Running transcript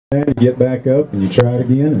You get back up and you try it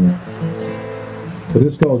again. But this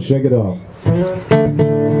is called Shake It Off. I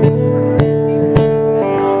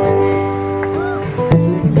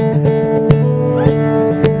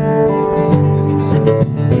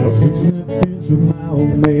was fixing that fence with my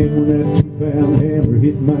old man when that 2-pound hammer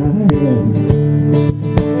hit my hand.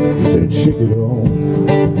 He said, shake it off.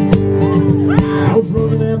 I was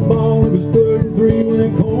running that ball, it was 3rd and 3 when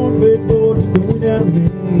that corn-fed boy took the wind out of me.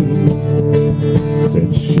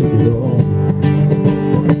 Said, shake it off.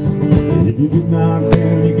 If you get knocked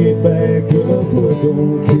down, you get back up. What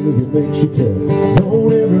don't kill you makes you tough.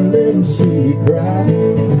 Don't ever let them see you cry.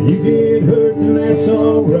 You get hurt, and that's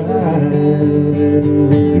alright.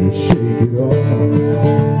 Just shake it off.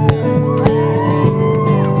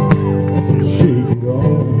 Just shake it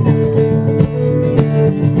off.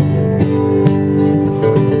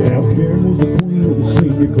 Now Karen was the queen of the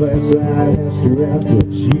senior class. I asked her out, but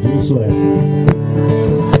she just laughed.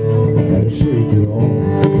 Shake it off.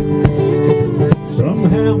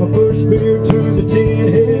 Somehow my first beer turned to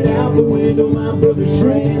 10. Head out the window, my brother's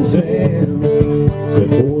Trans Am. Said,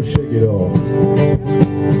 boy, shake it off.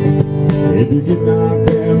 If you get knocked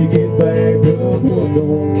down, you get back up. What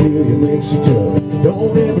don't kill you makes you tough.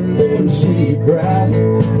 Don't ever let them see you cry.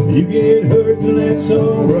 You get hurt, and that's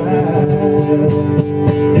alright.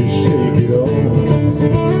 Just shake it off.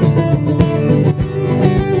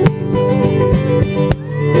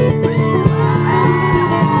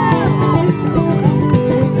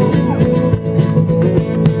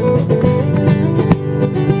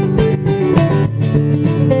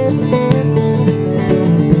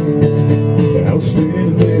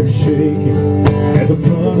 Standing there shaking at the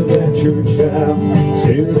front of that church aisle,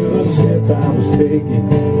 staring at the step I was taking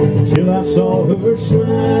until I saw her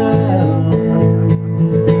smile.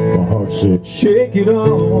 My heart said, shake it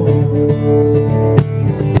off.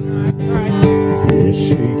 Yeah,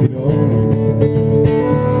 shake it off.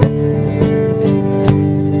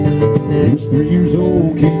 He was 3 years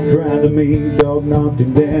old, kid cried to me, dog knocked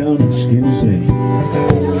him down and skinned his knee.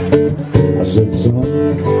 I said, son,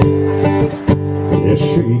 just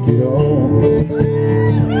shake it off.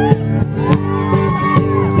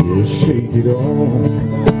 Just shake it off.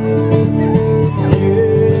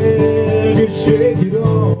 Yeah, just shake it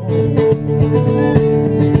off.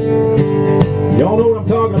 Y'all know what I'm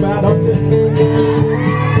talking about, don't you?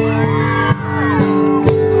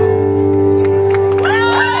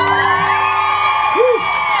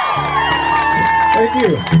 Thank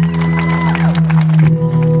you.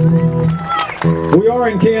 We are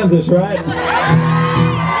in Kansas, right?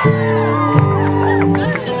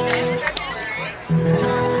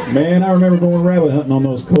 Man, I remember going rabbit hunting on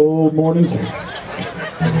those cold mornings.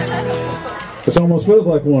 This almost feels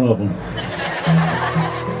like one of them.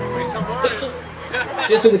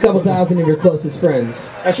 Just with a couple thousand of your closest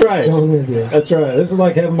friends. That's right. Going with you. That's right. This is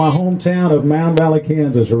like having my hometown of Mound Valley,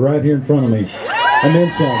 Kansas, right here in front of me. And then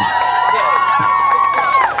some.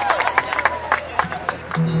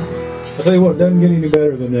 I'll tell you what, it doesn't get any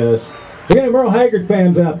better than this. We got any Merle Haggard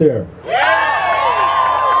fans out there?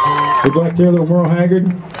 Would you like to hear a little Merle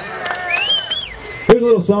Haggard? Here's a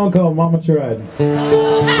little song called Mama Tried.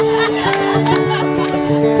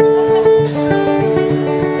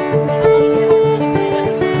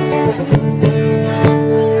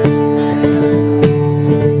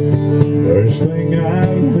 First thing I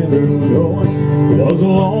remember knowing was a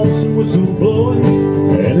lonesome whistle blowing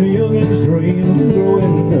and a youngin's dream of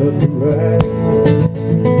growing up to ride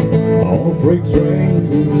on a freight train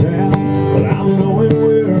in town. But I'm knowing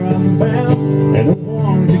where I'm bound, and I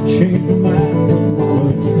wanted to change my mind when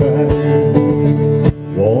Mama's right.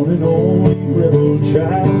 One and only rebel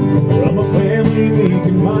child from a family meek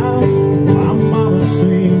and mild. My mama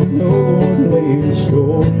seemed to know what lay in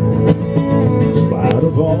store. In spite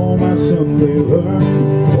of all my Sunday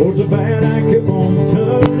learning, towards the bad I kept on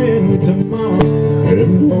turning to Mama.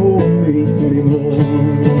 Couldn't hold me anymore.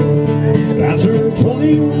 I turned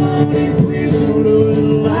 21 in prison,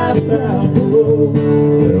 doing life out the road.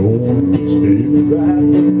 That woman still right,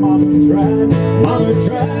 but Mama tried. Mama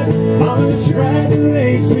tried, Mama tried to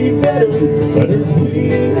raise me better, but her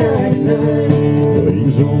bleeding night and night. But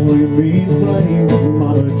he's only being blamed for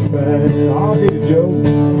Mama tried. I'll get it, Joe.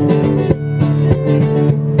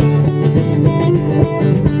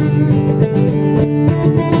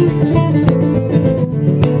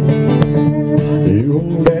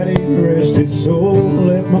 Soul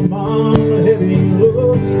left my mom a heavy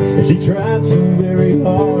load. She tried so very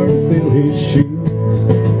hard to fill his shoes,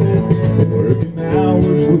 working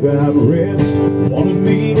hours without rest, wanted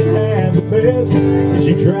me to have the best, and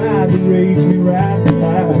she tried to raise me right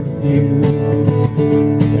like you.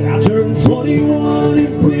 And I turned 21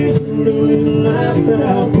 in prison.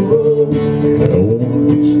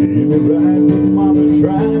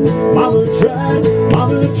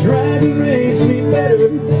 mama tried to raise me better,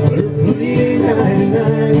 but her plea ain't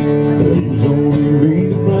 99. It was only me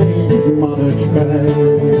to blame, 'cause mama tried.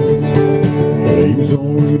 It was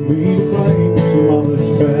only me to blame, 'cause mama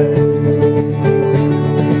tried.